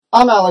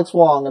I'm Alex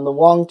Wong, and the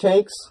Wong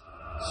Takes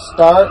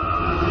start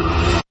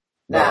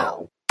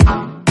now.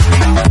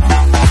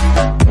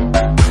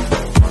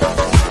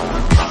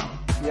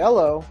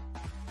 Yellow.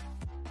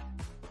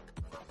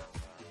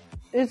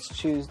 It's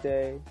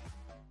Tuesday.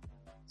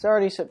 It's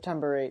already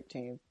September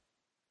 18th.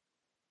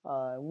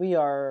 We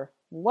are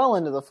well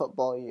into the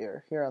football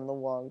year here on the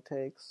Wong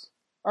Takes.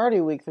 Already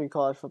week 3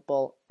 college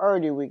football,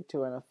 already week 2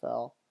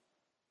 NFL.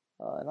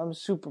 And I'm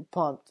super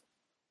pumped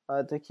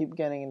to keep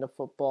getting into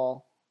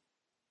football.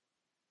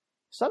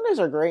 Sundays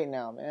are great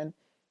now, man.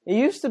 It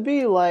used to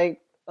be like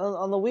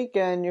on the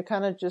weekend you're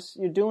kind of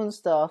you're doing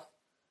stuff,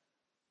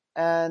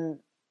 and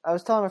I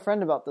was telling my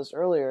friend about this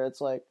earlier.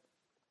 It's like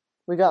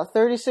we got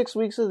 36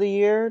 weeks of the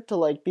year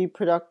to be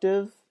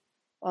productive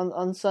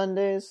on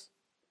Sundays,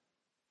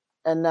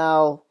 and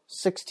now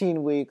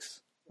 16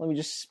 weeks. Let me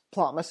just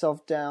plop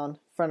myself down in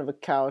front of a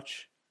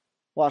couch,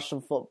 watch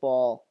some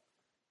football,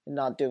 and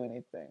not do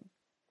anything.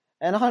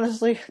 And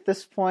honestly, at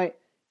this point,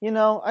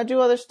 I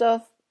do other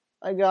stuff.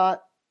 I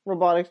got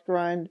robotics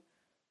grind,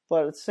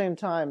 but at the same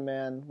time,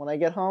 man, when I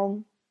get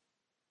home,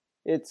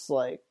 it's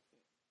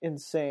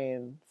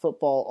insane.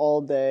 Football all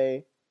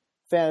day,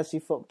 fantasy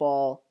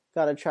football,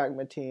 gotta track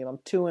my team. I'm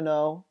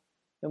 2-0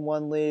 in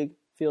one league,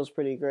 feels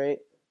pretty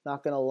great,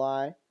 not gonna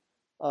lie.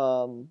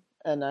 And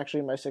actually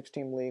in my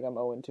 6-team league, I'm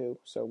 0-2,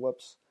 so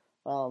whoops.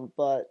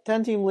 But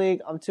 10-team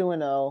league, I'm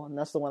 2-0, and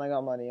that's the one I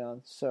got money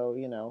on, so,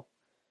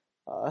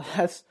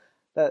 that's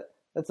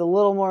a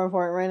little more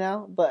important right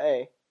now, but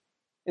hey,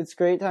 it's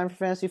great time for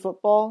fantasy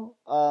football.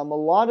 A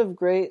lot of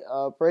great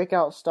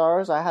breakout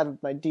stars. I had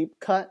my deep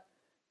cut,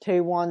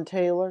 Taywan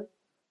Taylor.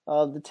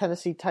 The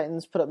Tennessee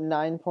Titans put up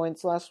 9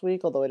 points last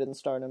week, although I didn't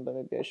start him, but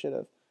maybe I should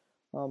have.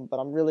 But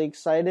I'm really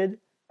excited.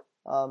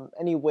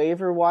 Any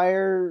waiver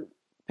wire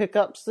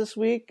pickups this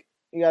week?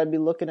 You got to be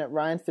looking at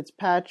Ryan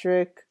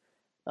Fitzpatrick.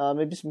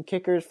 Maybe some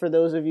kickers for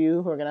those of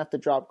you who are going to have to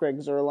drop Greg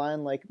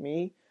Zuerlein like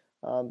me.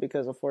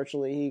 Because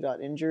unfortunately he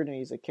got injured and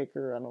he's a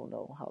kicker. I don't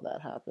know how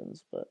that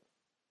happens, but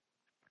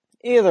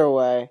either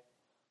way,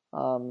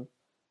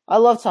 I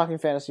love talking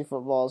fantasy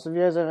football. So if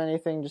you guys have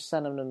anything, just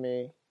send them to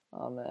me,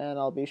 and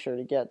I'll be sure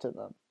to get to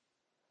them.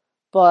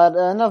 But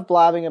enough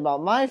blabbing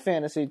about my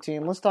fantasy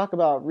team. Let's talk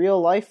about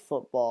real life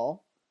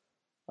football,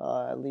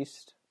 at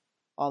least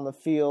on the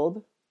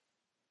field,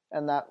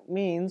 and that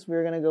means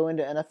we're going to go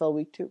into NFL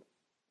Week 2.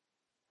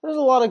 There's a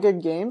lot of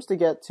good games to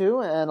get to,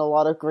 and a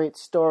lot of great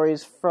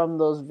stories from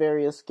those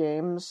various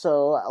games.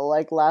 So,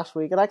 like last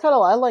week, and I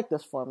like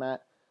this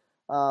format.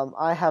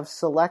 I have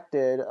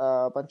selected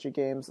a bunch of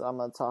games that I'm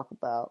going to talk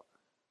about.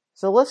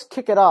 So let's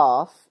kick it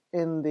off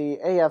in the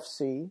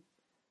AFC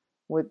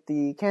with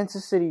the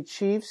Kansas City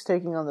Chiefs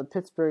taking on the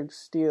Pittsburgh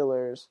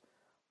Steelers.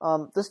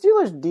 The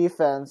Steelers'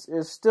 defense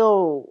is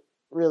still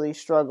really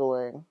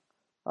struggling.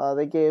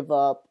 They gave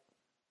up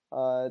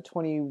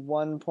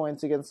 21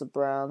 points against the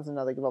Browns, and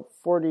now they give up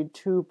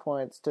 42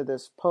 points to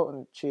this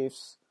potent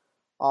Chiefs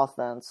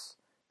offense.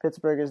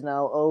 Pittsburgh is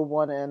now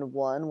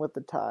 0-1-1 with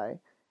the tie,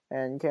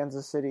 and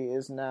Kansas City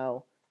is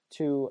now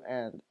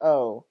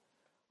 2-0.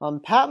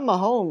 Pat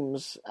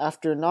Mahomes,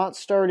 after not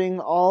starting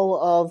all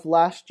of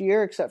last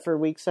year except for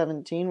Week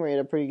 17, where he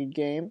had a pretty good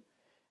game,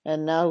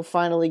 and now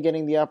finally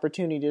getting the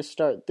opportunity to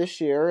start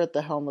this year at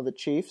the helm of the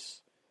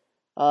Chiefs,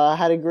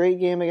 had a great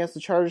game against the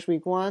Chargers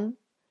Week 1.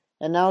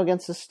 And now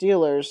against the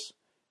Steelers,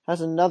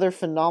 has another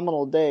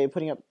phenomenal day,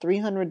 putting up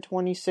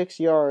 326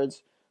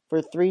 yards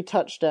for 3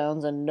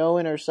 touchdowns and no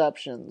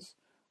interceptions.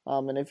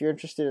 And if you're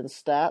interested in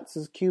stats,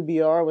 his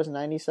QBR was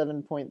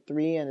 97.3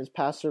 and his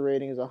passer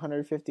rating is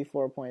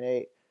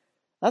 154.8.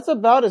 That's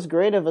about as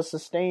great of a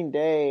sustained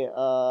day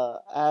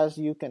as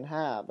you can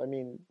have. I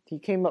mean, he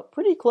came up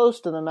pretty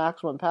close to the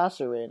maximum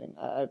passer rating.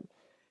 I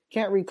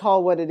can't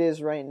recall what it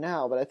is right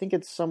now, but I think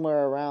it's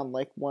somewhere around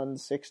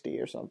 160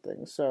 or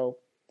something. So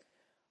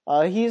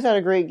he's had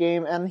a great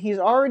game, and he's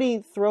already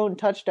thrown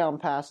touchdown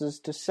passes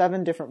to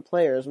 7 different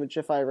players, which,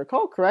 if I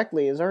recall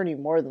correctly, is already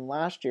more than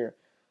last year.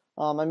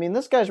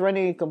 This guy's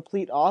running a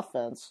complete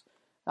offense.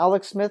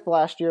 Alex Smith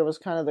last year was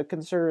kind of the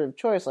conservative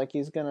choice,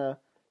 he's gonna,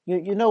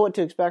 you know what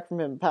to expect from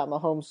him. Pat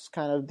Mahomes is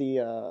kind of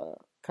the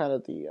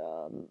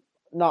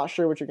not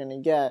sure what you're gonna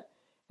get,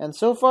 and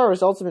so far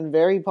results have been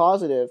very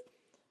positive.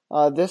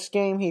 This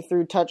game he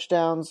threw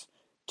touchdowns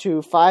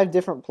to 5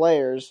 different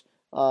players.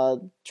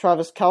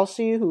 Travis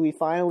Kelce, who he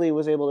finally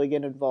was able to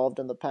get involved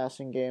in the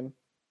passing game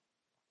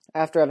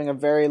after having a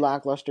very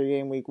lackluster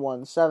game Week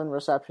 1, 7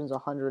 receptions,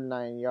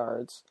 109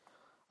 yards.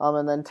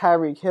 And then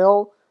Tyreek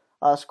Hill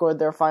scored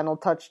their final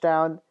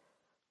touchdown.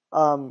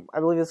 I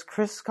believe it's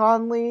Chris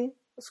Conley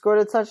scored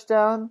a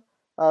touchdown,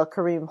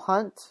 Kareem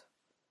Hunt,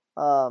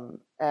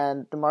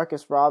 and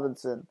Demarcus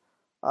Robinson.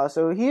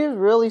 So he's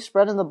really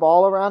spreading the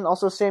ball around.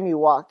 Also, Sammy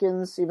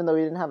Watkins, even though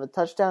he didn't have a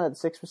touchdown, had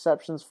 6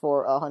 receptions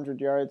for 100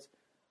 yards.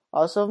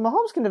 So if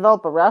Mahomes can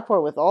develop a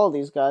rapport with all of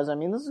these guys,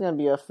 this is going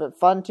to be a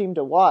fun team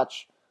to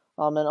watch,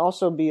 and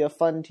also be a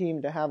fun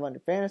team to have on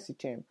your fantasy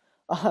team.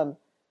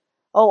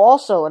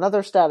 Also,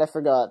 another stat I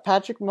forgot.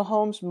 Patrick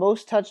Mahomes,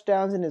 most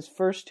touchdowns in his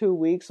first 2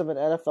 weeks of an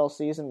NFL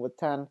season with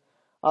 10.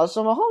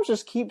 So Mahomes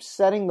just keeps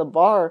setting the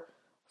bar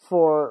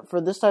for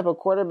this type of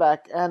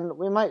quarterback, and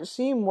we might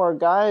see more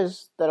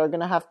guys that are going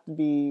to have to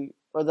be,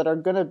 or that are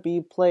going to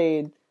be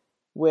played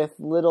with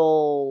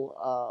little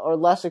or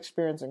less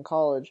experience in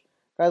college.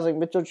 Guys like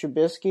Mitchell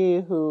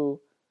Trubisky, who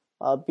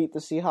beat the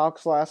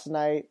Seahawks last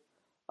night.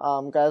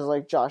 Guys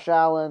like Josh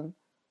Allen.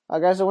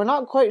 Guys that we're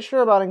not quite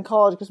sure about in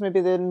college because maybe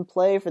they didn't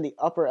play for the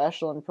upper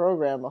echelon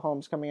program,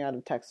 Mahomes coming out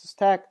of Texas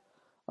Tech.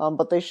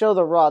 But they show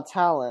the raw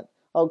talent.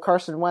 Oh,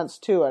 Carson Wentz,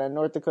 too, at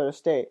North Dakota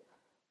State.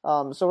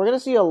 So we're going to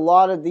see a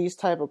lot of these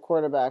type of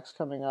quarterbacks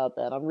coming up,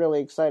 and I'm really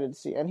excited to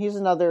see. And he's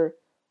another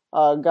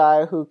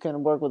guy who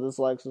can work with his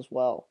legs as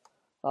well.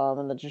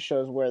 And that just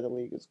shows where the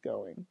league is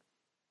going.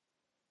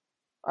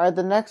 All right,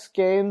 the next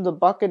game, the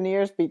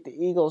Buccaneers beat the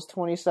Eagles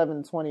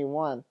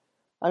 27-21.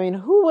 I mean,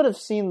 who would have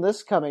seen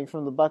this coming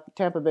from the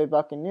Tampa Bay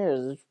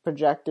Buccaneers? It's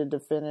projected to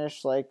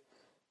finish like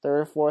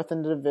 3rd or 4th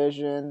in the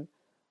division.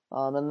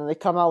 And then they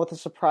come out with a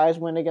surprise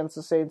win against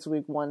the Saints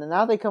week 1. And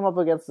now they come up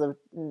against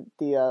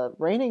the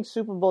reigning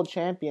Super Bowl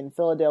champion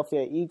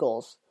Philadelphia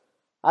Eagles.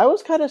 I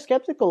was kind of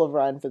skeptical of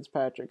Ryan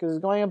Fitzpatrick because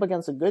he's going up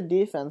against a good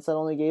defense that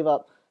only gave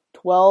up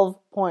 12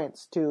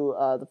 points to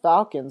the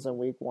Falcons in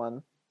week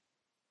 1.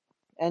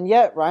 And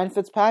yet, Ryan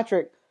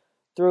Fitzpatrick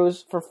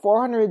throws for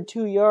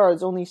 402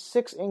 yards, only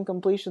 6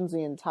 incompletions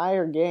the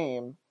entire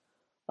game,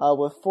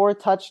 with 4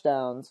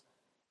 touchdowns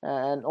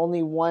and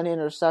only 1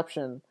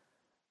 interception.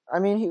 I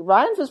mean,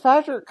 Ryan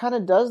Fitzpatrick kind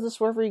of does this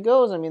wherever he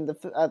goes. I mean,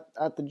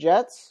 at the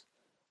Jets,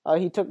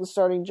 he took the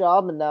starting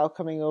job, and now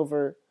coming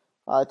over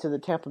to the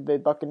Tampa Bay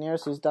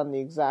Buccaneers, he's done the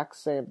exact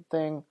same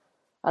thing.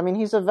 I mean,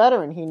 he's a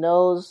veteran. He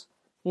knows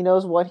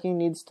what he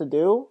needs to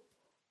do.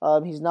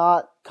 He's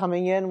not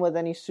coming in with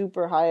any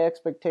super high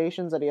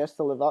expectations that he has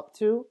to live up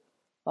to.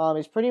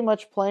 He's pretty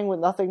much playing with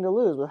nothing to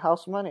lose, with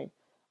house money.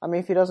 I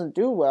mean, if he doesn't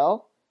do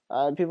well,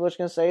 people are just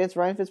going to say it's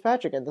Ryan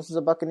Fitzpatrick, and this is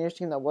a Buccaneers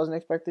team that wasn't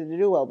expected to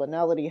do well. But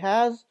now that he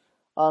has,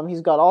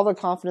 he's got all the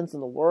confidence in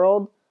the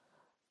world.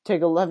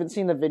 Haven't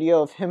seen the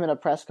video of him in a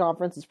press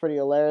conference. It's pretty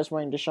hilarious,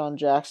 wearing Deshaun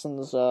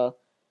Jackson's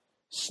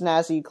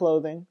snazzy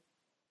clothing.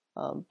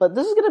 But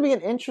this is going to be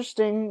an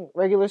interesting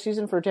regular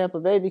season for Tampa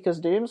Bay because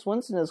Jameis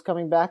Winston is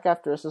coming back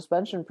after a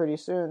suspension pretty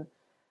soon.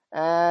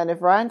 And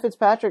if Ryan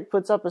Fitzpatrick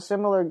puts up a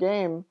similar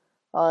game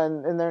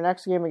in their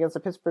next game against the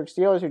Pittsburgh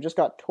Steelers, who just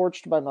got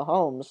torched by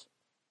Mahomes,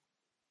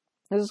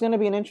 this is going to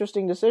be an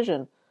interesting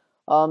decision.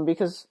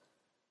 Because,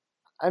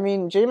 I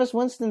mean, Jameis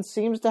Winston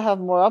seems to have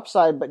more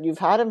upside, but you've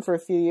had him for a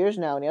few years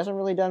now, and he hasn't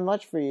really done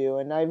much for you.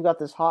 And now you've got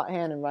this hot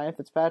hand in Ryan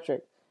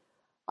Fitzpatrick.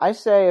 I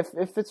say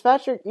if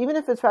Fitzpatrick, even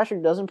if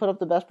Fitzpatrick doesn't put up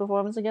the best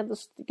performance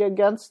against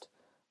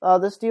the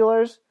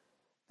Steelers,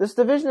 this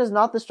division is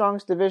not the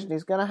strongest division.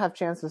 He's going to have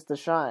chances to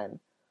shine.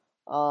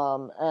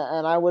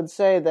 And I would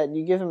say that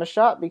you give him a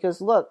shot because,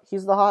 look,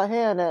 he's the hot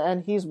hand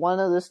and he's won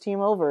this team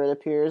over, it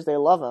appears. They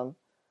love him.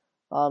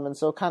 And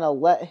so kind of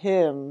let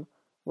him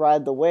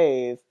ride the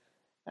wave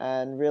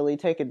and really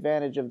take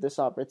advantage of this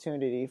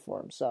opportunity for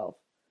himself.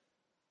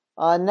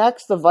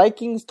 Next, the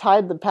Vikings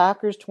tied the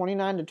Packers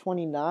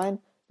 29-29.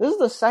 This is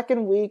the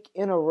second week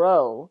in a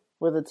row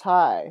with a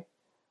tie.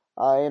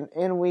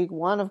 In week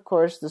 1, of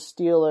course, the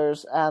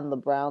Steelers and the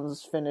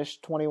Browns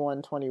finished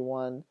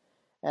 21-21.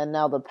 And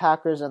now the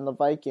Packers and the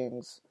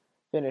Vikings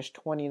finished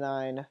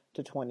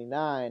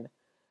 29-29.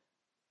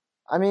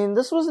 I mean,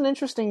 this was an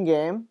interesting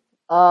game.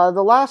 The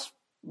last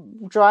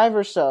drive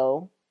or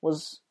so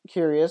was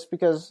curious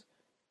because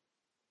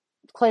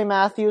Clay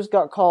Matthews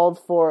got called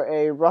for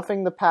a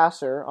roughing the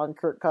passer on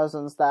Kirk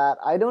Cousins that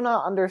I do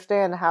not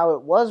understand how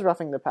it was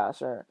roughing the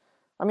passer.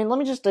 I mean, let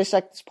me just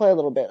dissect this play a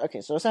little bit.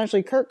 Okay, so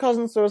essentially Kirk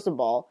Cousins throws the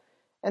ball,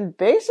 and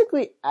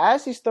basically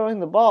as he's throwing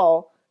the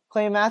ball,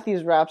 Clay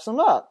Matthews wraps him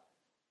up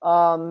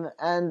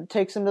and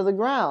takes him to the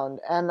ground.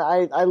 And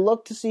I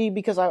looked to see,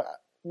 because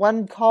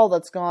one call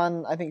that's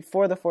gone, I think,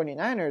 for the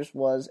 49ers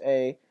was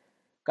a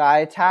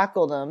guy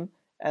tackled him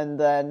and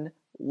then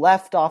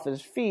left off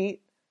his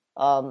feet,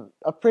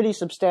 a pretty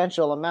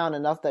substantial amount,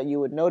 enough that you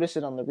would notice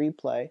it on the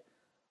replay,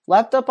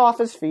 leapt up off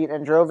his feet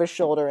and drove his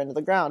shoulder into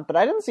the ground. But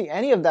I didn't see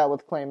any of that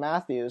with Clay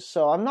Matthews,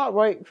 so I'm not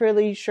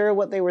really sure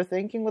what they were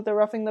thinking with the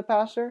roughing the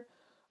passer.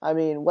 I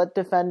mean, what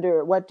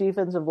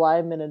defensive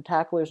linemen and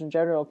tacklers in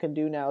general can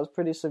do now is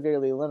pretty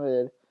severely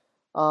limited.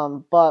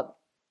 But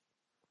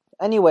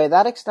anyway,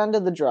 that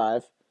extended the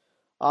drive,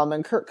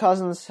 and Kirk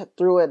Cousins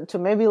threw it to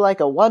maybe like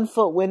a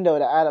 1-foot window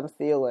to Adam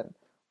Thielen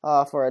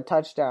for a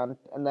touchdown,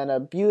 and then a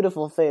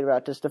beautiful fade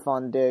route to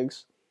Stephon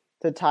Diggs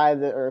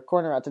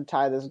corner route to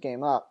tie this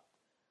game up.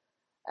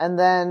 And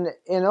then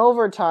in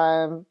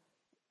overtime,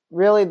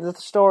 really the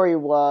story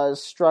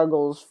was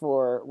struggles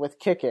with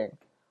kicking.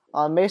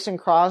 Mason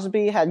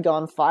Crosby had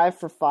gone 5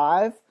 for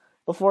 5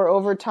 before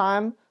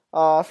overtime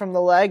from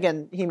the leg,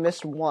 and he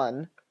missed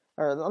one.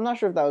 Or I'm not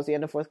sure if that was the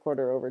end of fourth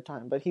quarter or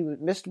overtime, but he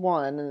missed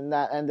one, and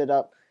that ended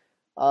up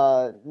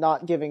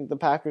not giving the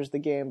Packers the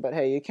game. But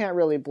hey, you can't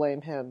really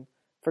blame him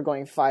for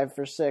going 5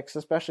 for 6,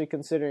 especially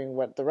considering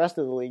what the rest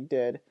of the league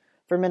did.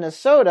 For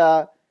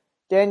Minnesota,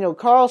 Daniel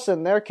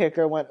Carlson, their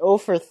kicker, went 0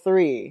 for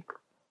 3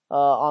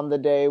 on the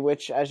day,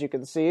 which, as you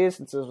can see,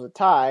 since it was a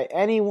tie,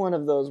 any one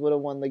of those would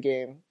have won the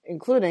game,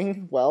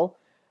 including, well,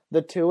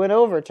 the two in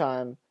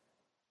overtime.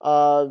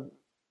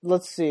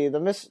 Let's see, the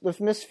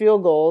missed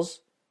field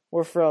goals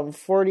were from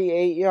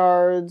 48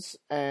 yards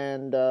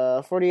and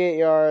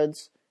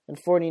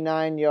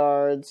 49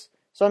 yards.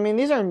 So, I mean,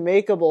 these are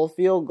makeable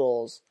field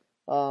goals.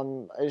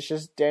 It's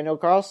just Daniel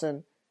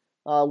Carlson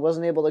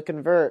wasn't able to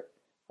convert.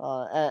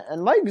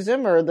 And Mike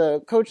Zimmer,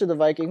 the coach of the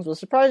Vikings, was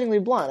surprisingly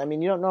blunt. I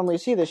mean, you don't normally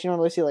see this. You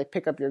normally see, like,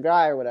 pick up your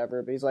guy or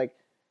whatever. But he's like,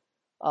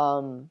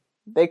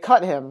 they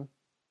cut him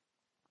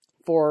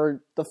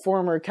for the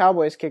former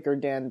Cowboys kicker,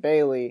 Dan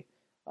Bailey,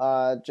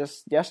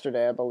 just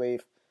yesterday, I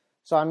believe.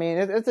 So, I mean,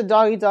 it's a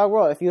dog-eat-dog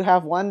world. If you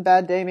have one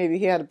bad day, maybe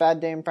he had a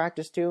bad day in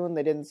practice too, and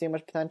they didn't see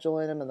much potential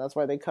in him, and that's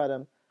why they cut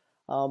him.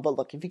 But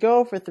look, if you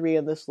go for 3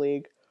 in this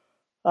league,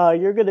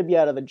 you're going to be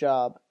out of a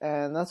job.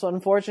 And that's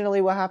unfortunately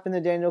what happened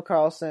to Daniel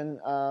Carlson,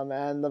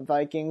 and the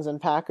Vikings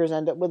and Packers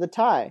end up with a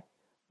tie.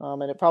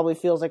 And it probably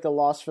feels like a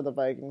loss for the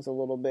Vikings a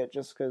little bit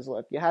just because,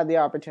 look, you had the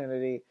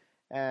opportunity,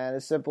 and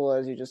as simple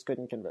as you just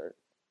couldn't convert.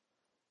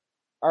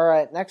 All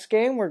right, next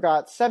game, we've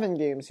got 7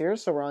 games here,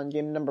 so we're on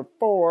game number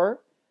 4.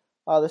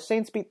 The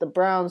Saints beat the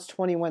Browns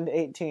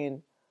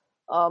 21-18.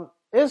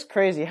 It was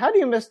crazy. How do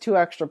you miss 2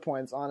 extra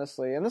points,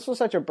 honestly? And this was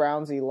such a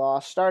Brownsy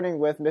loss, starting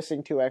with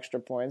missing 2 extra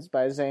points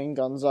by Zane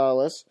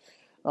Gonzalez.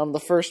 The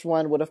first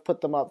one would have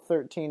put them up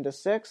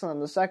 13-6, and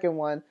then the second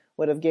one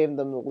would have given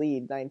them the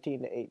lead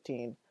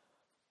 19-18.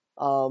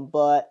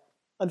 But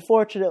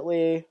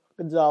unfortunately,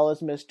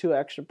 Gonzalez missed 2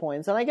 extra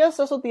points, and I guess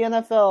that's what the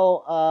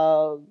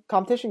NFL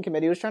competition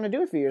committee was trying to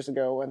do a few years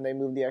ago when they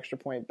moved the extra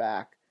point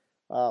back,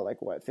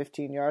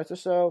 15 yards or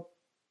so.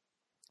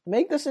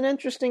 Make this an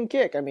interesting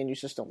kick. I mean, you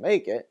just don't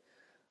make it.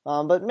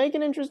 But make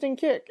an interesting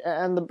kick.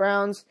 And the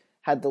Browns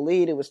had the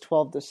lead. It was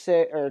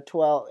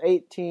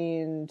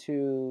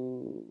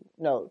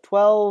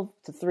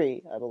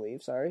 12-3, I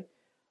believe, sorry.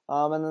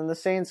 And then the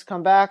Saints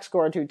come back,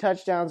 score 2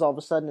 touchdowns. All of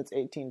a sudden, it's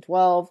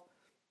 18-12.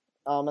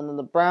 And then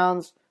the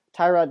Browns,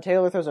 Tyrod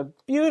Taylor throws a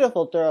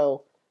beautiful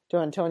throw to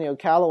Antonio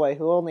Callaway,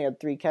 who only had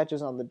 3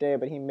 catches on the day,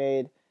 but he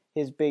made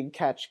his big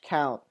catch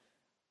count.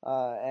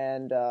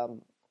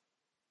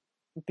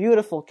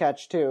 Beautiful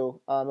catch, too.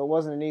 It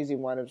wasn't an easy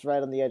one. It was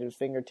right on the edge of his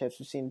fingertips.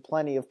 We've seen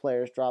plenty of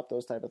players drop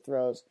those type of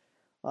throws.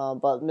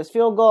 But missed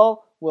field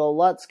goal, Will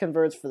Lutz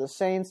converts for the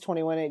Saints,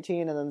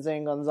 21-18, and then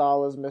Zane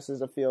Gonzalez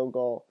misses a field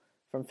goal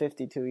from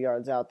 52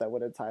 yards out that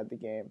would have tied the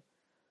game.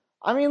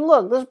 I mean,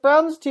 look, this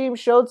Browns team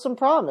showed some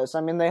promise.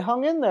 I mean, they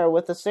hung in there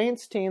with the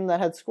Saints team that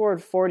had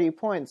scored 40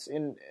 points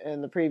in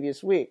the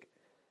previous week.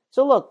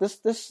 So look,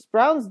 this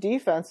Browns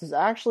defense is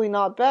actually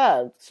not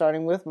bad,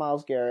 starting with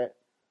Myles Garrett,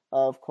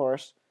 of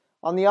course.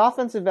 On the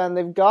offensive end,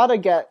 they've got to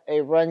get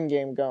a run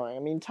game going. I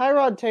mean,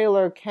 Tyrod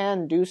Taylor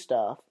can do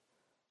stuff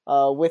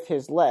with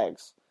his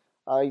legs.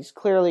 He's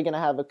clearly going to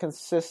have a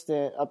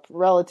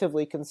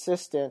relatively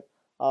consistent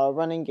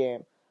running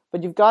game.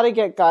 But you've got to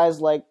get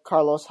guys like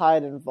Carlos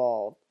Hyde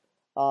involved.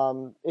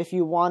 If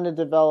you want to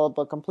develop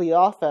a complete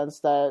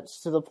offense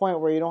that's to the point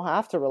where you don't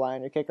have to rely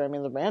on your kicker. I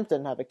mean, the Rams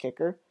didn't have a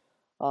kicker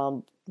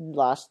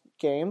last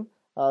game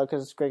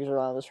because Greg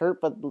Zuerlein was hurt,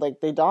 but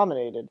they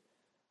dominated.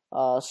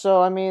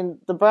 So, I mean,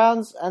 the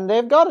Browns, and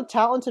they've got a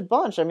talented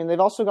bunch. I mean, they've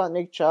also got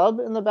Nick Chubb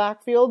in the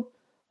backfield.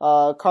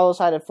 Carlos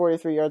Hyde had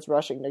 43 yards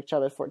rushing. Nick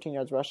Chubb had 14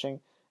 yards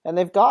rushing. And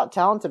they've got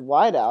talented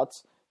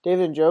wideouts.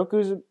 David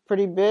Njoku's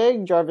pretty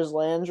big. Jarvis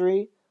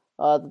Landry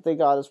that they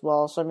got as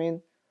well. So, I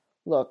mean,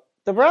 look,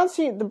 the Browns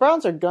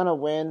are going to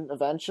win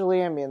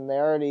eventually. I mean, they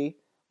already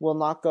will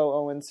not go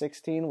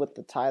 0-16 with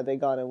the tie they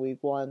got in week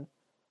 1.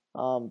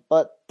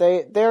 But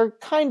they're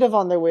kind of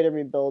on their way to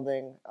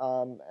rebuilding.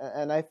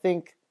 And I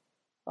think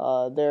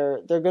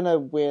they're going to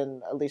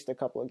win at least a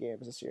couple of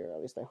games this year.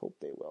 At least I hope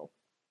they will.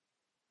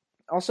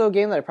 Also, a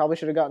game that I probably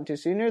should have gotten to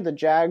sooner. The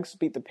Jags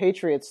beat the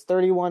Patriots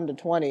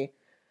 31-20.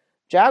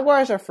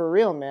 Jaguars are for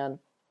real, man.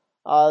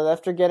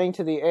 After getting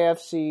to the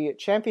AFC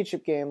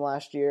Championship game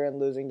last year and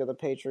losing to the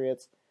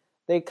Patriots,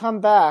 they come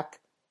back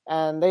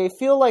and they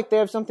feel like they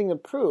have something to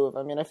prove.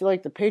 I mean, I feel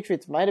like the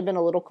Patriots might have been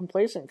a little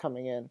complacent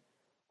coming in,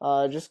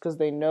 just because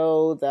they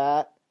know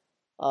that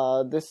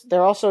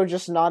they're also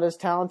just not as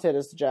talented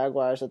as the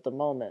Jaguars at the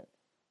moment.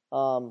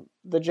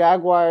 The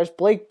Jaguars,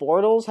 Blake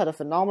Bortles had a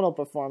phenomenal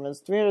performance,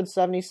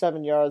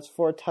 377 yards,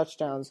 4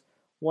 touchdowns,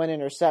 1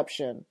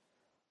 interception.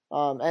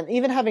 And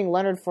even having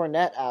Leonard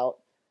Fournette out,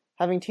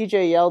 having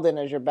TJ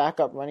Yeldon as your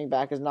backup running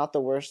back is not the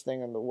worst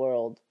thing in the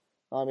world.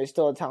 He's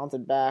still a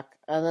talented back.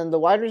 And then the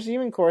wide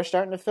receiving core is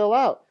starting to fill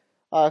out.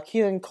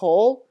 Keelan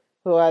Cole,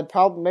 who had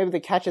probably maybe the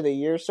catch of the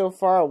year so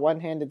far, a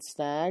one-handed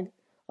snag.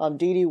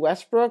 D.D.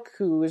 Westbrook,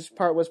 who was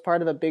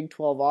part of a Big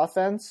 12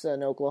 offense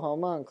in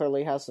Oklahoma and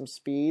clearly has some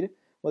speed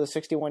with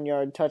a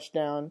 61-yard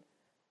touchdown.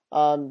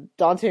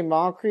 Dante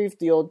Moncrief,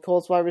 the old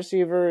Colts wide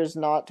receiver, is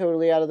not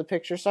totally out of the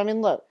picture. So, I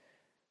mean, look,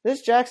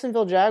 this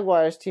Jacksonville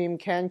Jaguars team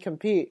can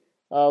compete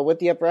with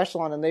the upper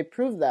echelon, and they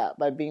proved that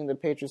by beating the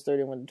Patriots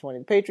 31-20.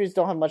 The Patriots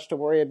don't have much to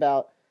worry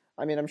about.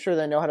 I mean, I'm sure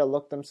they know how to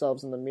look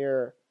themselves in the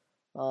mirror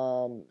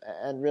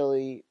and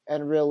really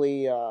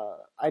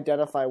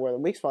identify where the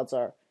weak spots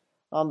are.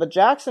 But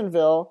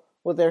Jacksonville,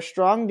 with their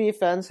strong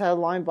defense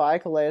headlined by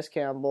Calais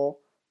Campbell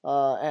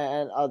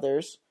and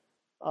others,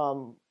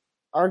 um,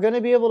 are going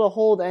to be able to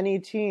hold any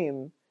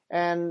team.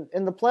 And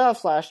in the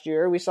playoffs last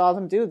year, we saw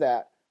them do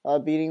that,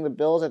 beating the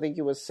Bills. I think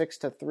it was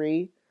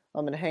 6-3,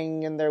 and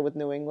hanging in there with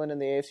New England in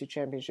the AFC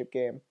Championship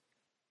game.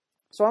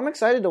 So I'm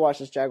excited to watch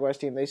this Jaguars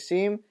team. They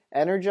seem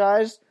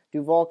energized.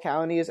 Duval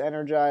County is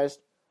energized,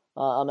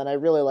 and I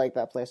really like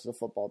that place as a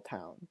football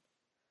town.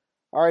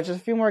 All right, just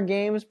a few more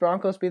games.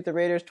 Broncos beat the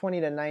Raiders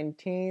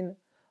 20-19.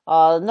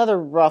 Another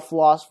rough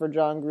loss for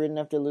John Gruden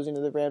after losing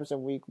to the Rams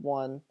in Week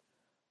 1.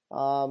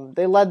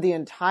 They led the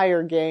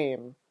entire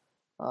game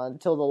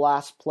until the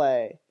last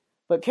play.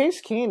 But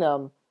Case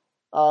Keenum,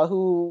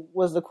 who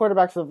was the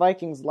quarterback for the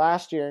Vikings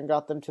last year and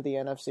got them to the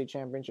NFC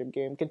Championship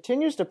game,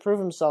 continues to prove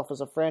himself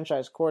as a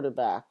franchise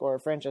quarterback or a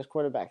franchise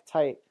quarterback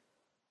type.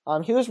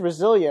 He was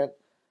resilient.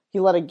 He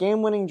led a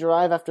game-winning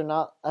drive after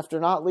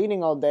not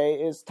leading all day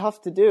is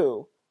tough to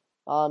do.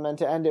 And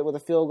to end it with a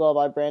field goal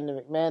by Brandon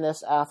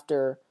McManus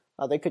after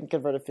they couldn't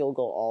convert a field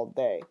goal all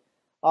day.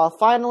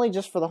 Finally,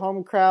 just for the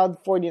home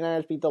crowd,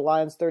 49ers beat the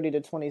Lions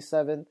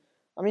 30-27.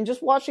 I mean,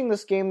 just watching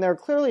this game, there are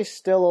clearly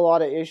still a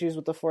lot of issues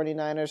with the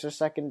 49ers. Their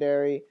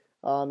secondary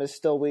is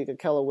still weak.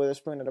 Akella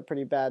Witherspoon had a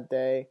pretty bad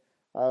day,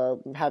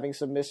 having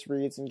some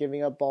misreads and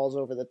giving up balls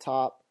over the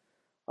top.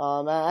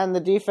 And the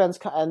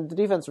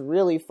defense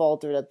really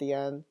faltered at the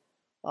end.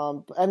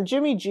 And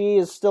Jimmy G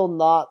is still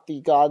not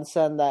the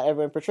godsend that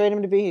everyone portrayed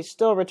him to be. He's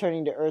still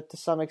returning to earth to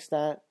some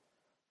extent.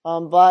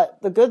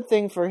 But the good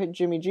thing for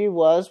Jimmy G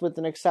was, with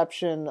the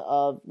exception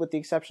of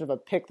a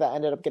pick that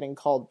ended up getting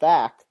called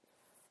back,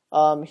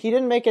 he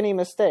didn't make any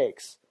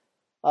mistakes.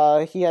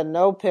 He had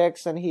no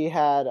picks, and he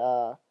had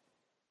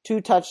 2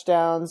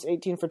 touchdowns,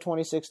 18 for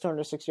 26,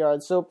 206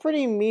 yards. So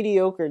pretty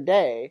mediocre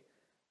day.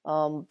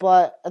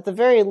 But at the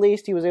very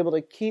least, he was able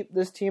to keep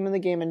this team in the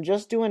game and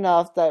just do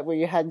enough that where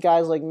you had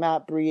guys like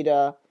Matt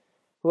Breida,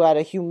 who had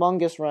a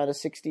humongous run, a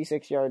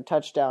 66-yard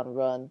touchdown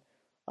run,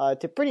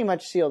 to pretty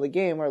much seal the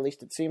game, or at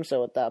least it seems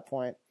so at that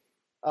point,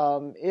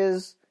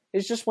 is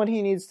just what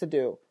he needs to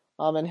do.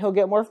 And he'll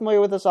get more familiar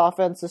with this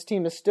offense. This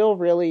team is still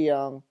really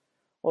young,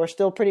 or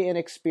still pretty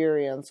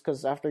inexperienced,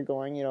 because after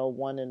going,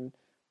 1-15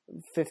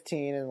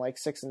 and like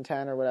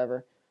 6-10 or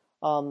whatever,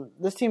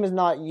 this team is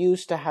not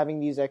used to having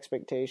these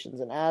expectations.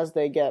 And as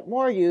they get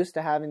more used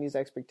to having these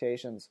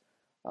expectations,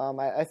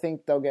 I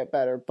think they'll get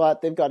better.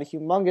 But they've got a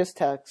humongous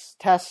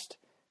test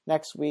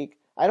next week.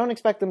 I don't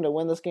expect them to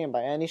win this game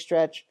by any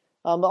stretch,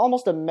 but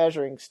almost a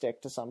measuring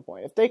stick to some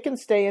point. If they can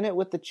stay in it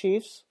with the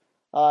Chiefs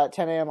at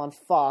 10 a.m. on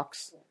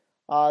Fox,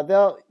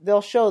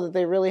 they'll show that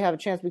they really have a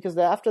chance, because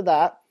after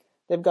that,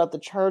 they've got the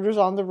Chargers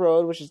on the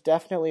road, which is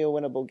definitely a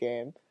winnable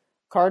game.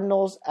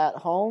 Cardinals at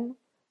home,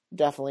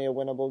 definitely a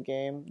winnable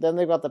game. Then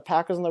they've got the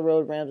Packers on the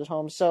road, Rams at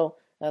home,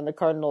 and the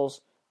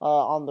Cardinals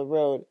on the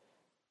road.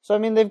 So, I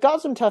mean, they've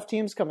got some tough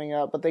teams coming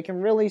up, but they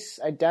can really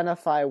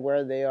identify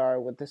where they are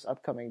with this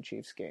upcoming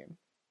Chiefs game.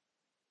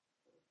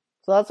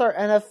 So that's our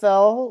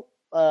NFL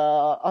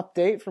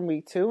update from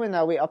Week 2, and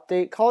now we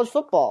update college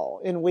football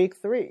in Week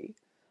 3.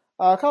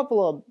 A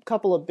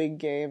couple of big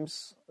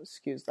games.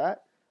 Excuse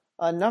that.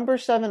 Number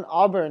 7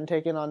 Auburn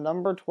taking on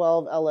number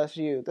 12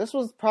 LSU. This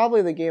was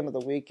probably the game of the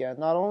weekend,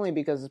 not only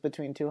because it's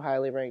between two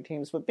highly ranked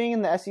teams, but being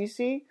in the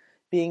SEC,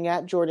 being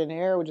at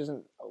Jordan-Hare, which is,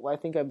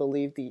 I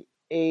believe, the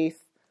 8th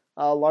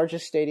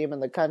largest stadium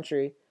in the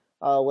country,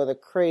 with a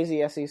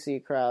crazy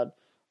SEC crowd.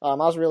 I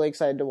was really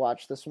excited to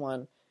watch this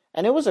one.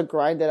 And it was a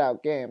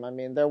grinded-out game. I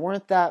mean, there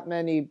weren't that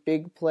many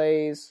big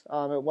plays.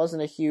 It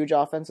wasn't a huge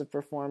offensive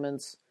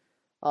performance.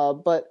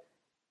 But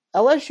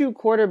LSU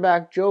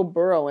quarterback Joe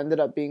Burrow ended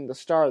up being the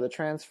star of the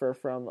transfer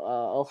from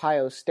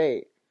Ohio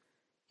State.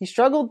 He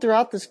struggled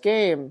throughout this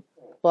game,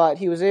 but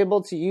he was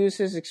able to use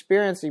his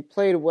experience. He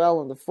played well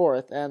in the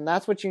fourth, and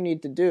that's what you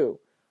need to do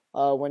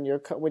when you're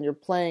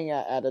playing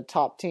at a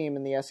top team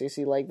in the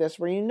SEC like this,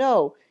 where you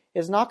know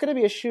it's not going to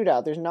be a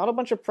shootout. There's not a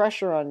bunch of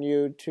pressure on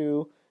you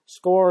to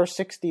score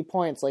 60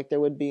 points like there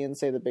would be in,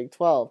 say, the Big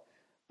 12.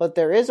 But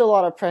there is a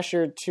lot of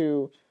pressure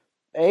to,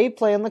 A,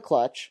 play in the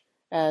clutch,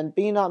 and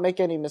B, not make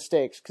any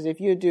mistakes. Because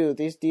if you do,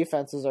 these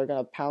defenses are going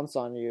to pounce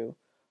on you.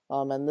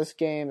 And this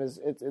game,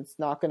 it's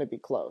not going to be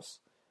close.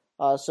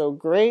 So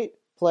great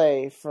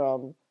play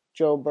from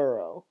Joe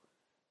Burrow.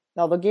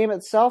 Now, the game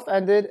itself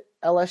ended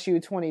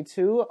LSU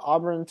 22,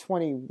 Auburn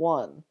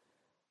 21. It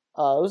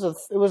was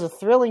a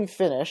thrilling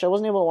finish. I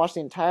wasn't able to watch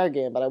the entire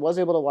game, but I was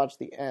able to watch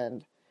the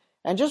end.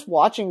 And just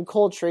watching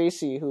Cole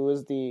Tracy, who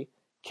is the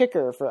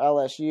kicker for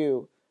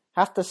LSU,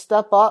 have to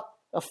step up.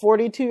 A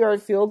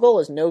 42-yard field goal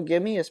is no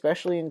gimme,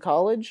 especially in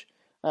college,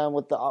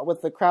 with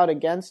the crowd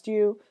against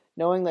you,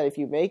 knowing that if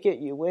you make it,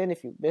 you win.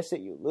 If you miss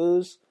it, you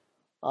lose.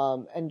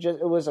 And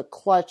it was a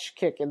clutch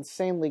kick,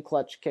 insanely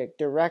clutch kick,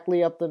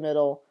 directly up the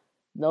middle.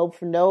 No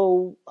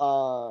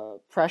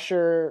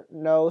pressure,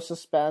 no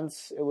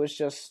suspense. It was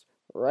just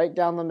right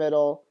down the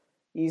middle,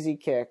 easy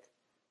kick.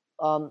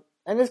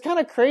 And it's kind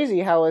of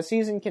crazy how a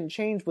season can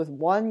change with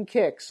one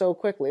kick so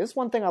quickly. This is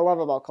one thing I love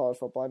about college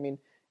football. I mean,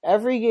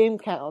 every game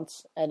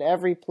counts, and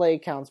every play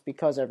counts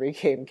because every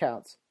game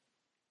counts.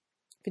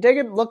 If you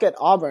take a look at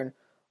Auburn,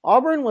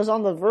 Auburn was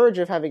on the verge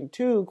of having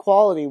 2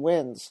 quality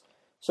wins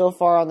so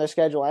far on their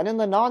schedule, and in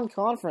the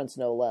non-conference,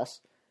 no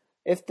less.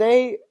 If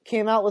they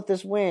came out with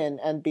this win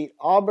and beat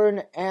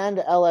Auburn and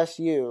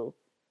LSU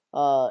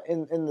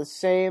in the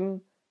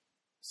same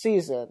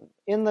season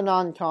in the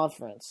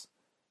non-conference,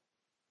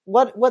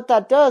 what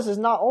that does is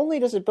not only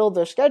does it build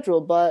their schedule,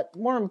 but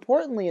more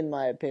importantly, in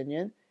my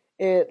opinion,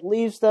 it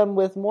leaves them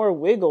with more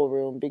wiggle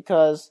room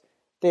because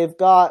they've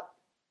got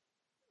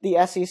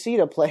the SEC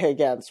to play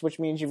against, which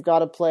means you've got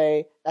to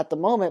play, at the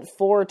moment,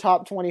 4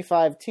 top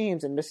 25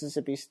 teams in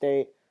Mississippi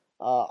State,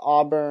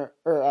 Auburn,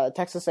 or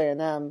Texas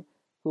A&M,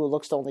 who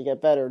looks to only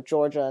get better,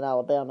 Georgia and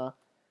Alabama.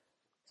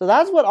 So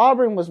that's what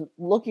Auburn was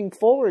looking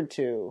forward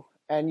to,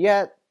 and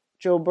yet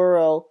Joe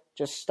Burrow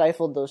just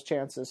stifled those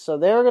chances. So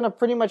they're going to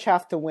pretty much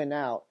have to win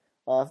out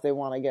if they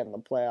want to get in the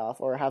playoff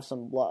or have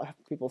some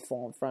people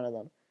fall in front of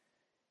them.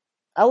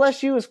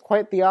 LSU is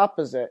quite the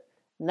opposite.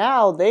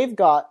 Now they've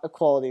got a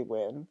quality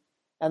win,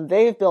 and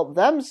they've built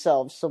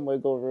themselves some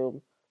wiggle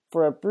room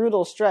for a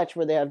brutal stretch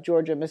where they have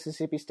Georgia,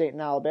 Mississippi State,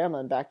 and Alabama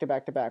in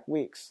back-to-back-to-back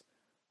weeks.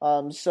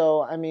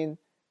 So, I mean,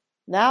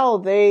 now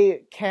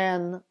they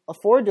can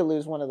afford to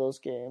lose one of those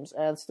games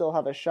and still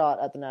have a shot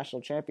at the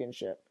national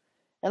championship.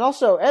 And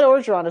also, Ed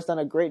Orgeron has done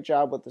a great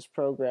job with this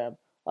program.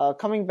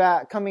 Coming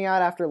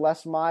out after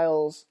Les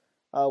Miles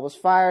was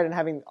fired and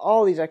having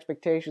all these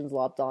expectations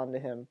lopped onto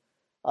him.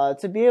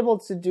 To be able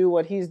to do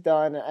what he's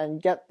done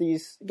and get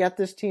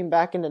this team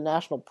back into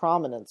national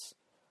prominence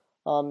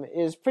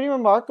is pretty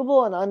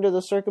remarkable, and under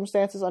the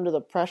circumstances, under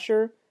the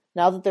pressure,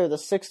 now that they're the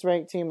 6th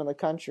ranked team in the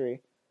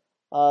country,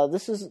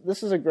 this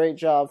is a great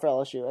job for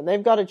LSU, and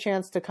they've got a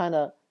chance to kind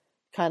of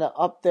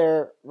up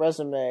their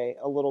resume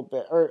a little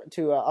bit, or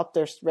to up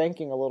their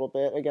ranking a little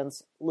bit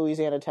against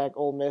Louisiana Tech,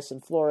 Ole Miss,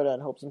 and Florida,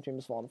 and hope some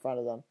teams fall in front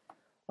of them.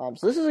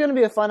 So this is going to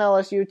be a fun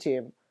LSU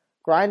team.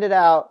 Grind it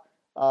out.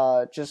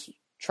 Just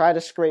try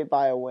to scrape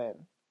by a win.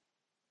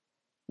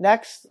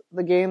 Next,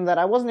 the game that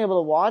I wasn't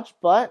able to watch,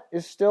 but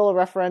is still a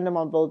referendum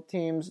on both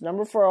teams.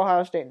 Number 4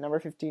 Ohio State, number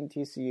 15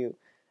 TCU.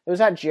 It was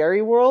at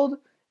Jerry World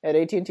at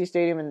AT&T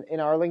Stadium in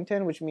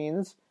Arlington, which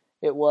means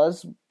it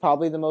was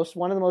probably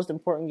one of the most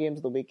important games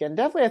of the weekend.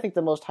 Definitely, I think,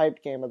 the most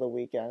hyped game of the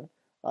weekend,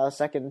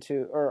 second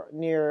to or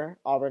near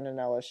Auburn and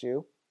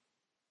LSU.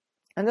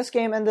 And this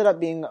game ended up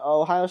being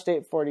Ohio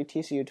State 40,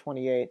 TCU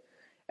 28.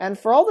 And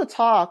for all the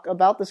talk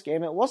about this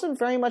game, it wasn't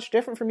very much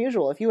different from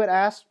usual. If you had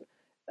asked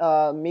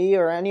me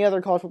or any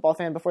other college football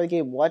fan before the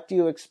game, what do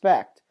you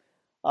expect?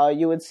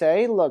 You would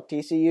say, look,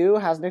 TCU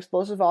has an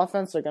explosive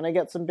offense. They're going to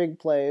get some big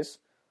plays.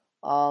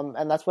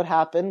 And that's what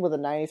happened with a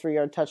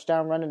 93-yard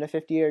touchdown run and a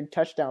 50-yard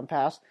touchdown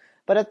pass.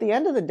 But at the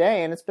end of the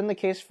day, and it's been the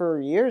case for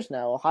years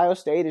now, Ohio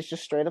State is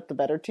just straight up the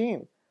better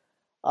team.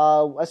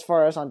 As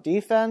far as on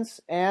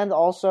defense and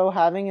also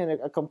having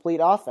a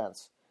complete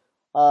offense.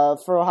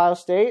 For Ohio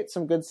State,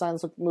 some good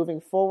signs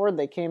moving forward.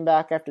 They came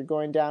back after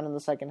going down in the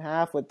second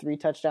half with 3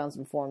 touchdowns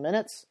in 4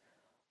 minutes.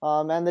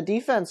 And the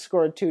defense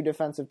scored 2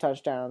 defensive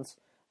touchdowns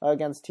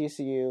against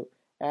TCU.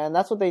 And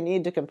that's what they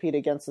need to compete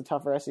against the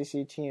tougher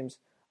SEC teams.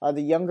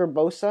 The younger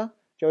Bosa,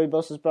 Joey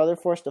Bosa's brother,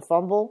 forced a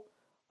fumble.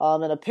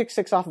 And a pick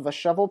 6 off of a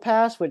shovel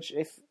pass, which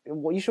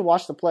you should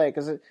watch the play,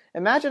 because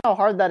imagine how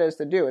hard that is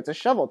to do. It's a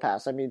shovel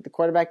pass. I mean, the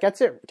quarterback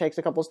gets it, takes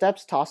a couple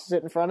steps, tosses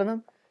it in front of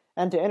him.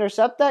 And to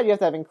intercept that, you have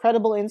to have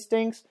incredible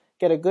instincts,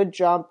 get a good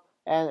jump,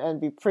 and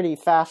be pretty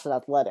fast and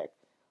athletic.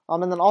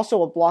 And then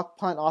also a block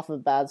punt off of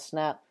a bad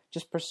snap,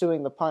 just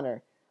pursuing the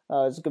punter.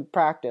 Is good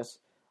practice.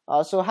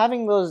 So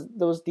having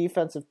those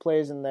defensive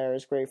plays in there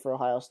is great for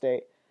Ohio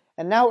State.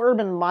 And now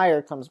Urban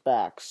Meyer comes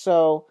back.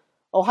 So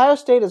Ohio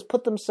State has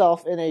put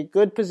themselves in a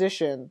good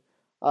position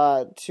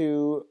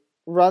to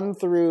run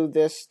through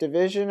this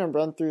division and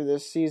run through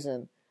this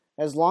season,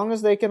 as long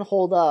as they can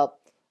hold up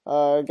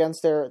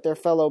against their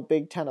fellow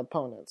Big Ten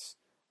opponents.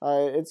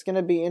 It's going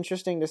to be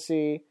interesting to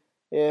see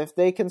if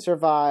they can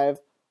survive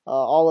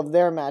all of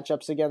their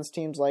matchups against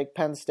teams like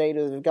Penn State,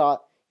 who they've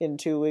got in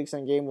 2 weeks,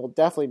 and game we'll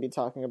definitely be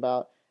talking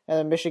about, and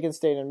then Michigan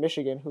State and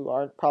Michigan, who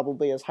aren't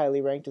probably as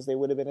highly ranked as they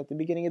would have been at the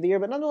beginning of the year,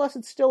 but nonetheless,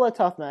 it's still a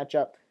tough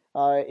matchup,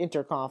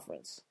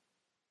 interconference.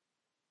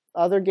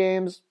 Other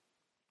games,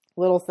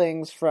 little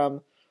things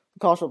from the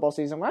college football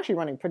season. We're actually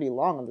running pretty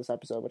long on this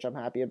episode, which I'm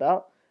happy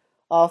about.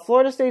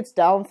 Florida State's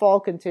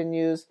downfall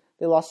continues.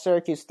 They lost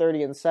Syracuse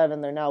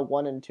 30-7. They're now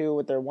 1-2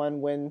 with their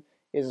one win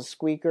was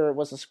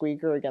a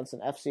squeaker against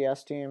an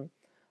FCS team.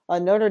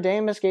 Notre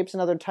Dame escapes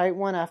another tight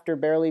one after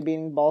barely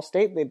beating Ball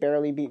State. They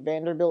barely beat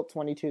Vanderbilt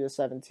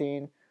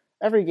 22-17.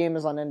 Every game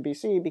is on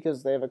NBC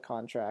because they have a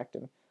contract,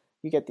 and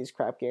you get these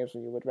crap games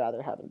when you would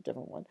rather have a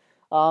different one.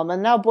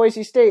 And now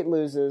Boise State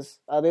loses.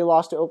 They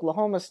lost to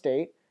Oklahoma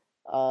State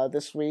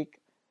this week.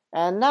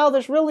 And now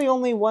there's really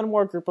only one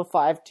more group of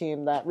 5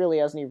 team that really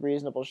has any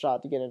reasonable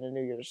shot to get into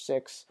New Year's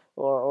 6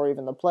 or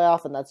even the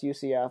playoff, and that's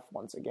UCF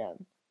once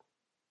again.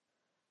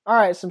 All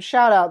right, some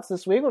shout-outs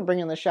this week. We're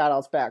bringing the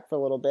shout-outs back for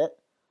a little bit.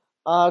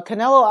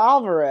 Canelo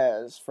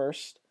Alvarez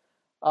first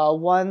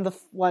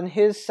won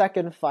his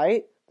second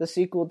fight, the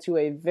sequel to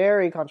a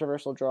very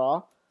controversial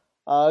draw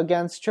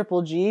against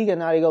Triple G,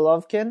 Gennady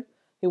Golovkin.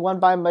 He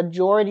won by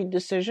majority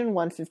decision,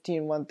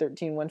 115,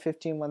 113,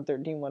 115,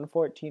 113,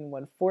 114,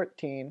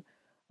 114.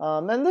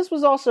 And this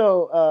was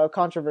also a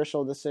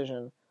controversial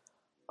decision.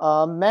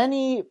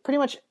 Pretty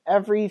much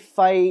every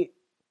fight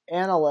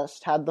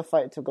analyst had the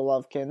fight to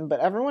Golovkin, but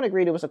everyone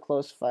agreed it was a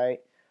close fight.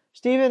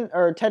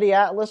 Teddy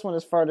Atlas went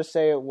as far to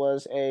say it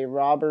was a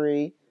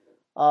robbery,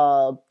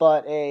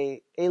 but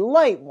a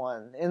light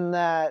one in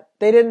that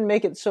they didn't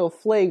make it so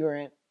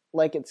flagrant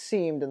like it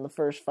seemed in the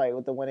first fight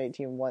with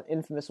the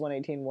infamous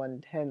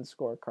 118-110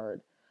 scorecard.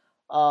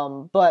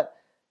 But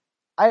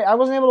I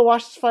wasn't able to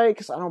watch this fight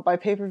because I don't buy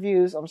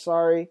pay-per-views. I'm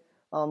sorry,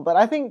 but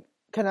I think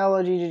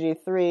Canelo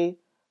GGG3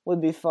 would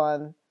be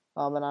fun,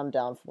 and I'm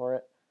down for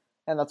it.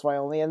 And that's why I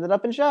only ended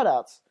up in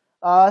shoutouts.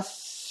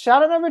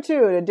 Shoutout number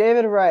 2 to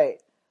David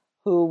Wright,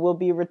 who will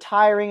be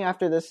retiring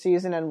after this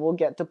season and will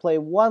get to play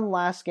one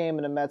last game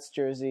in a Mets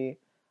jersey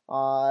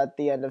at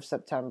the end of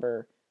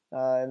September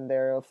in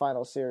their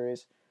final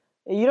series.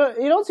 You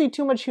don't see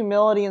too much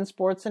humility in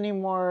sports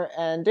anymore,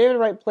 and David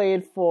Wright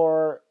played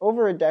for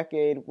over a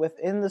decade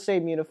within the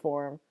same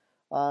uniform.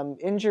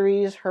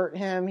 Injuries hurt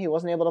him. He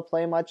wasn't able to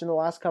play much in the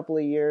last couple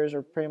of years,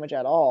 or pretty much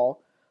at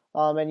all.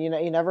 And you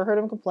never heard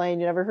him complain.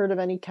 You never heard of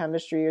any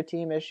chemistry or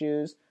team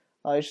issues.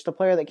 He's just a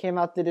player that came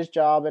out, did his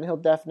job, and he'll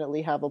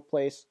definitely have a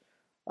place,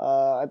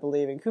 I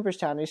believe, in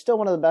Cooperstown. He's still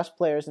one of the best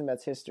players in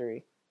Mets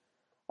history.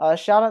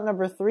 Shout out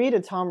number 3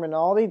 to Tom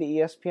Rinaldi, the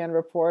ESPN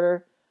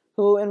reporter,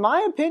 who, in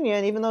my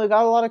opinion, even though he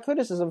got a lot of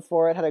criticism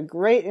for it, had a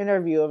great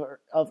interview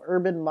of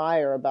Urban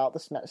Meyer about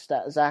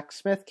the Zach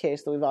Smith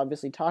case that we've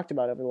obviously talked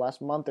about over the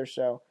last month or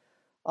so.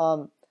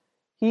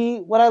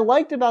 What I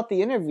liked about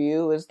the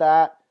interview is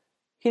that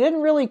he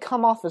didn't really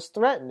come off as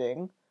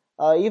threatening,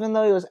 even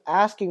though he was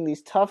asking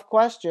these tough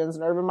questions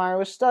and Urban Meyer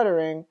was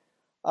stuttering,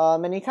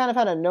 and he kind of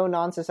had a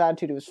no-nonsense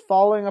attitude. He was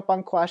following up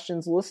on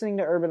questions, listening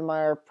to Urban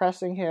Meyer,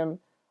 pressing him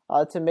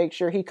to make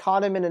sure. He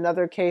caught him in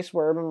another case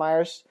where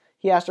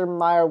he asked Urban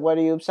Meyer, "What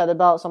are you upset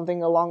about?"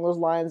 Something along those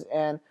lines,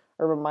 and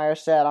Urban Meyer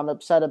said, "I'm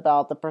upset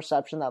about the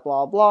perception that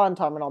blah, blah," and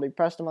Tom Rinaldi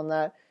pressed him on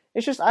that.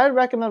 It's just, I would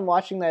recommend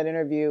watching that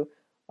interview,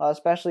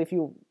 especially if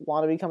you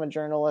want to become a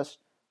journalist.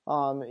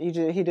 He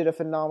did a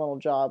phenomenal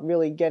job,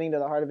 really getting to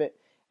the heart of it.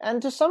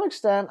 And to some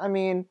extent, I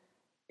mean,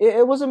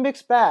 it was a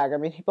mixed bag. I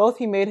mean,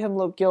 he made him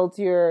look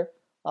guiltier,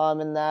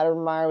 in that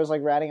Urban Meyer was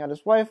like ratting out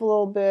his wife a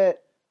little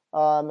bit,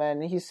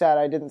 and he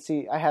said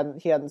he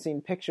hadn't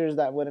seen pictures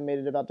that would have made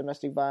it about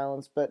domestic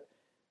violence, but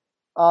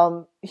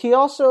he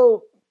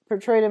also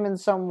portrayed him in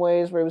some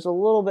ways where he was a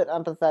little bit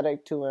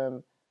empathetic to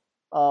him,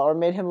 or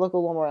made him look a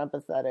little more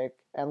empathetic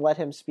and let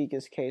him speak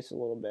his case a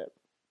little bit.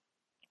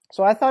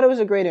 So I thought it was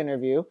a great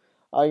interview.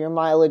 Your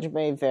mileage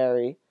may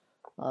vary,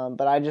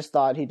 but I just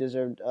thought he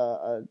deserved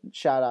a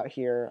shout out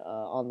here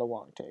on the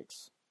Wong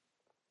Takes.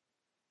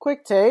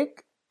 Quick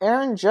take: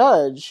 Aaron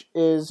Judge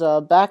is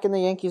back in the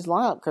Yankees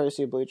lineup,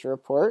 courtesy of Bleacher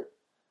Report,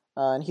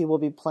 and he will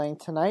be playing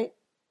tonight.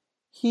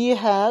 He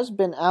has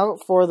been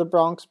out for the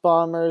Bronx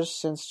Bombers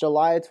since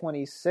July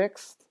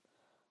 26th.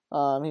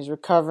 He's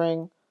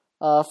recovering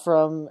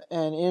from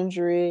an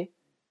injury.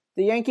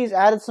 The Yankees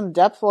added some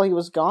depth while he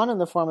was gone in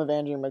the form of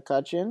Andrew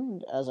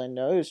McCutchen. As I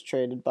know, he was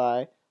traded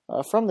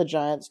from the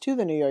Giants to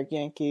the New York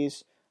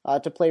Yankees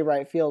to play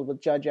right field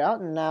with Judge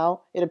out, and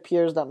now it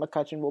appears that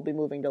McCutchen will be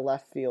moving to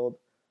left field,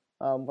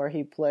 where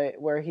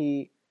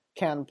he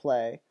can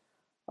play.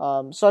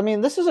 So I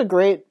mean, this is a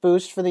great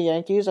boost for the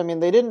Yankees. I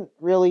mean, they didn't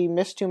really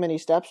miss too many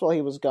steps while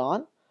he was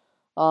gone,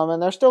 and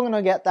they're still going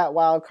to get that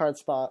wild card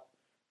spot.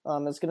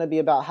 It's going to be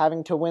about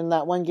having to win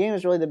that one game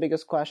is really the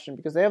biggest question,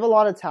 because they have a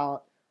lot of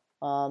talent.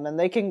 And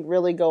they can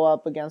really go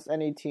up against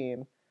any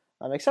team,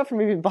 except for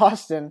maybe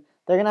Boston.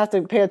 They're gonna have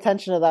to pay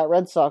attention to that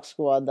Red Sox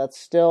squad that's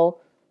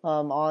still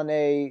on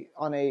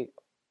a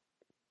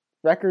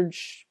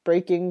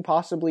record-breaking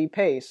possibly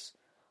pace,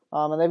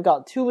 and they've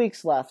got 2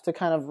 weeks left to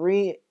kind of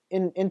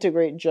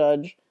reintegrate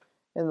Judge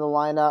in the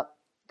lineup.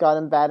 Got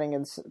him batting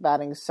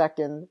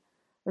second.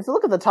 If you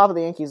look at the top of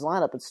the Yankees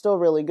lineup, it's still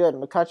really good: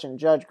 McCutchen,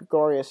 Judge,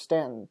 Gregorius,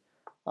 Stanton.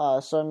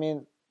 So I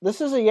mean,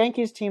 this is a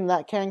Yankees team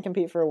that can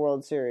compete for a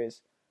World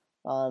Series.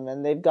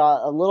 And they've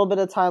got a little bit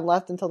of time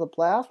left until the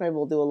playoffs. Maybe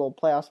we'll do a little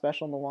playoff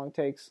special in the Wong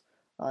Takes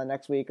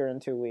next week or in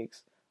 2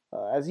 weeks.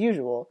 As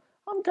usual,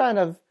 I'm kind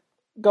of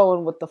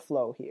going with the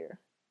flow here.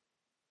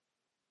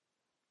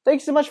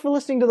 Thanks so much for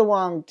listening to the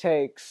Wong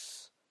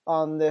Takes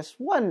on this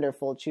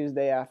wonderful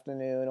Tuesday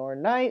afternoon or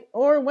night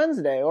or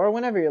Wednesday or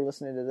whenever you're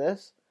listening to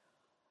this.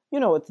 You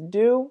know what to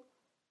do.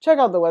 Check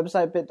out the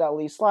website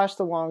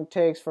bit.ly/the Wong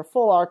Takes for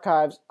full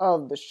archives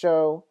of the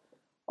show.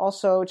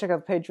 Also, check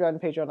out the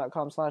Patreon,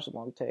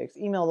 patreon.com/thewongtakes.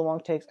 Email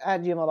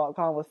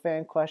thewongtakes@gmail.com with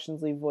fan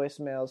questions. Leave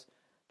voicemails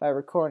by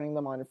recording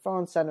them on your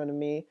phone. Send them to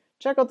me.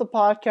 Check out the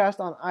podcast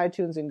on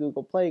iTunes and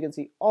Google Play. You can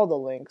see all the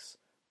links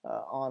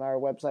on our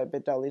website,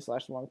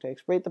 bit.ly/thewongtakes.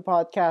 Rate the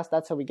podcast.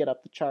 That's how we get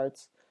up the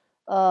charts.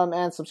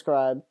 and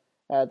subscribe.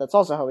 That's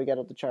also how we get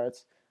up the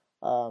charts.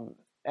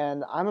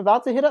 And I'm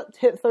about to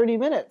hit 30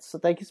 minutes, so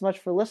thank you so much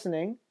for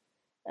listening.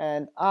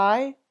 And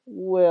I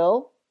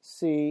will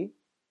see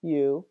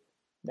you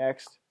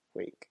next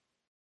week.